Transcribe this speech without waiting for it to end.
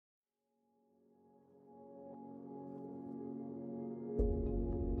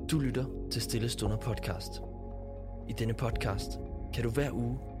Du lytter til Stille Stunder podcast. I denne podcast kan du hver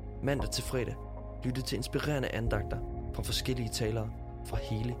uge, mandag til fredag, lytte til inspirerende andagter fra forskellige talere fra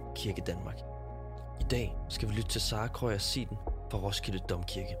hele Kirke Danmark. I dag skal vi lytte til Krøger Ziethen fra Roskilde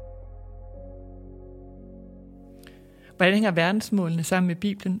Domkirke. Hvordan hænger verdensmålene sammen med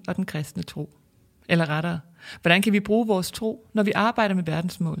Bibelen og den kristne tro? Eller rettere, hvordan kan vi bruge vores tro, når vi arbejder med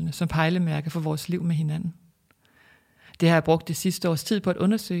verdensmålene som pejlemærke for vores liv med hinanden? Det har jeg brugt det sidste års tid på at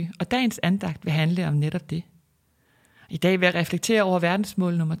undersøge, og dagens andagt vil handle om netop det. I dag vil jeg reflektere over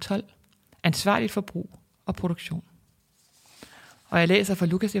verdensmål nummer 12, Ansvarligt forbrug og produktion. Og jeg læser fra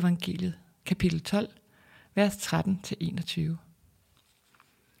Lukas evangeliet, kapitel 12, vers 13-21.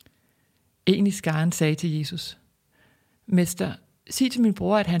 En i skaren sagde til Jesus: Mester, sig til min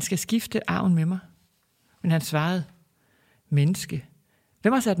bror, at han skal skifte arven med mig. Men han svarede: Menneske,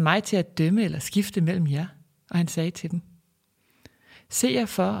 hvem har sat mig til at dømme eller skifte mellem jer? Og han sagde til dem: Se jer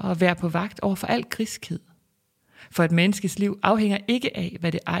for at være på vagt over for al griskhed. For et menneskes liv afhænger ikke af,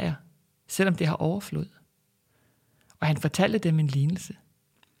 hvad det ejer, selvom det har overflod. Og han fortalte dem en lignelse.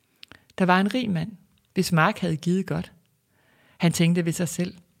 Der var en rig mand, hvis mark havde givet godt. Han tænkte ved sig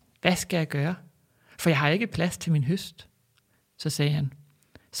selv: Hvad skal jeg gøre? For jeg har ikke plads til min høst. Så sagde han: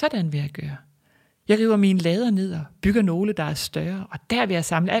 Sådan vil jeg gøre. Jeg river mine lader ned og bygger nogle, der er større, og der vil jeg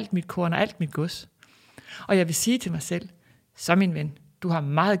samle alt mit korn og alt mit gods. Og jeg vil sige til mig selv: Så min ven, du har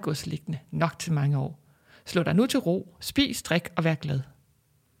meget gods liggende, nok til mange år. Slå dig nu til ro, spis, drik og vær glad.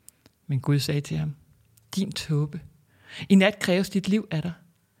 Men Gud sagde til ham: Din tåbe, i nat kræves dit liv af dig.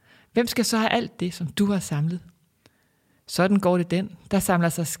 Hvem skal så have alt det, som du har samlet? Sådan går det den, der samler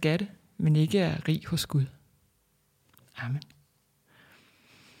sig skatte, men ikke er rig hos Gud. Amen.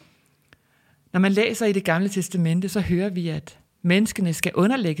 Når man læser i Det Gamle Testamente, så hører vi, at menneskene skal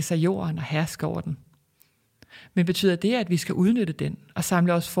underlægge sig jorden og herske over den. Men betyder det, at vi skal udnytte den og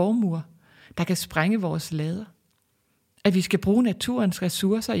samle os formuer, der kan sprænge vores lader? At vi skal bruge naturens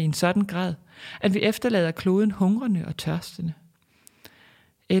ressourcer i en sådan grad, at vi efterlader kloden hungrende og tørstende?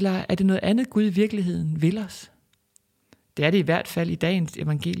 Eller er det noget andet, Gud i virkeligheden vil os? Det er det i hvert fald i dagens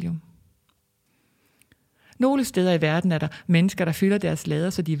evangelium. Nogle steder i verden er der mennesker, der fylder deres lader,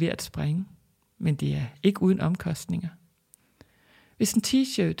 så de er ved at sprænge. Men det er ikke uden omkostninger. Hvis en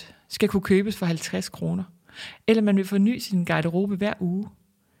t-shirt skal kunne købes for 50 kroner, eller man vil forny sin garderobe hver uge,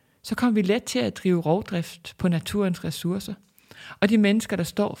 så kommer vi let til at drive rovdrift på naturens ressourcer, og de mennesker, der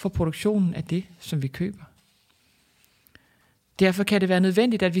står for produktionen af det, som vi køber. Derfor kan det være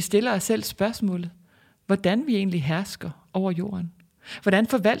nødvendigt, at vi stiller os selv spørgsmålet, hvordan vi egentlig hersker over jorden. Hvordan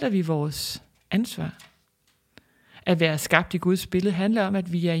forvalter vi vores ansvar? At være skabt i Guds billede handler om,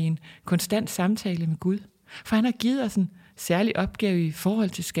 at vi er i en konstant samtale med Gud, for han har givet os en særlig opgave i forhold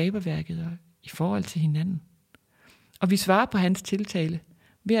til skaberværket og i forhold til hinanden. Og vi svarer på hans tiltale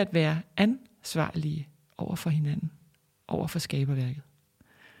ved at være ansvarlige over for hinanden, over for skaberværket.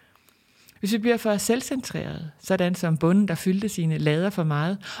 Hvis vi bliver for selvcentrerede, sådan som bonden, der fyldte sine lader for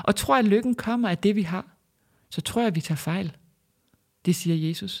meget, og tror, at lykken kommer af det, vi har, så tror jeg, at vi tager fejl. Det siger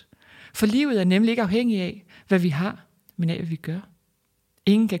Jesus. For livet er nemlig ikke afhængig af, hvad vi har, men af, hvad vi gør.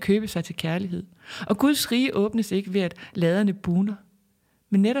 Ingen kan købe sig til kærlighed. Og Guds rige åbnes ikke ved, at laderne bugner,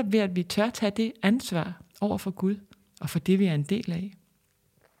 men netop ved, at vi tør tage det ansvar over for Gud og for det, vi er en del af.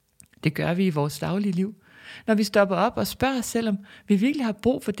 Det gør vi i vores daglige liv, når vi stopper op og spørger os selv, om vi virkelig har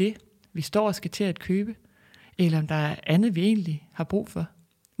brug for det, vi står og skal til at købe, eller om der er andet, vi egentlig har brug for.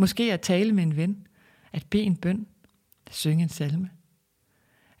 Måske at tale med en ven, at bede en bøn, at synge en salme.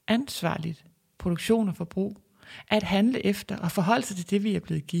 Ansvarligt, produktion og forbrug, at handle efter og forholde sig til det, vi er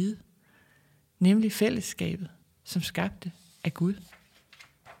blevet givet, nemlig fællesskabet, som skabte af Gud.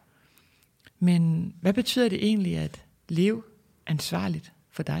 Men hvad betyder det egentlig at leve ansvarligt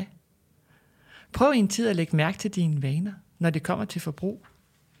for dig? Prøv i en tid at lægge mærke til dine vaner, når det kommer til forbrug.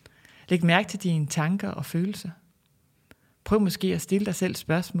 Læg mærke til dine tanker og følelser. Prøv måske at stille dig selv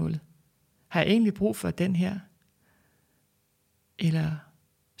spørgsmålet: har jeg egentlig brug for den her? Eller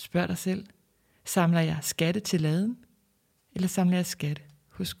spørg dig selv: samler jeg skatte til laden, eller samler jeg skatte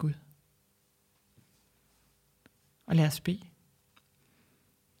hos Gud? Og lad os bede.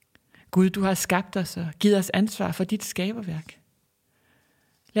 Gud, du har skabt os og givet os ansvar for dit skaberværk.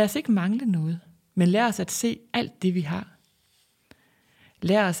 Lad os ikke mangle noget, men lad os at se alt det, vi har.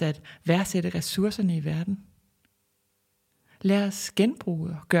 Lad os at værdsætte ressourcerne i verden. Lad os genbruge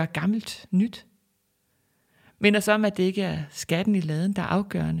og gøre gammelt nyt. Mind os om, at det ikke er skatten i laden, der er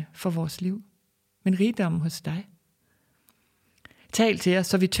afgørende for vores liv, men rigdommen hos dig. Tal til os,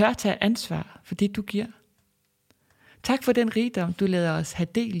 så vi tør tage ansvar for det, du giver. Tak for den rigdom, du lader os have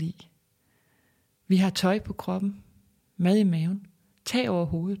del i. Vi har tøj på kroppen, mad i maven, tag over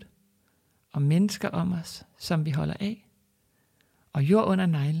hovedet, og mennesker om os, som vi holder af, og jord under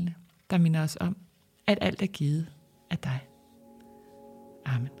neglene, der minder os om, at alt er givet af dig.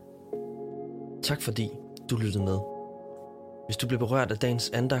 Amen. Tak fordi du lyttede med. Hvis du blev berørt af dagens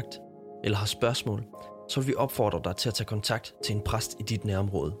andagt, eller har spørgsmål, så vil vi opfordre dig til at tage kontakt til en præst i dit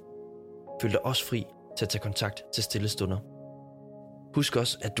nærområde. Føl dig også fri til at tage kontakt til Stille Stunder. Husk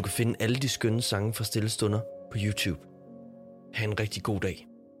også, at du kan finde alle de skønne sange fra Stille Stunder på YouTube. Ha' en rigtig god dag.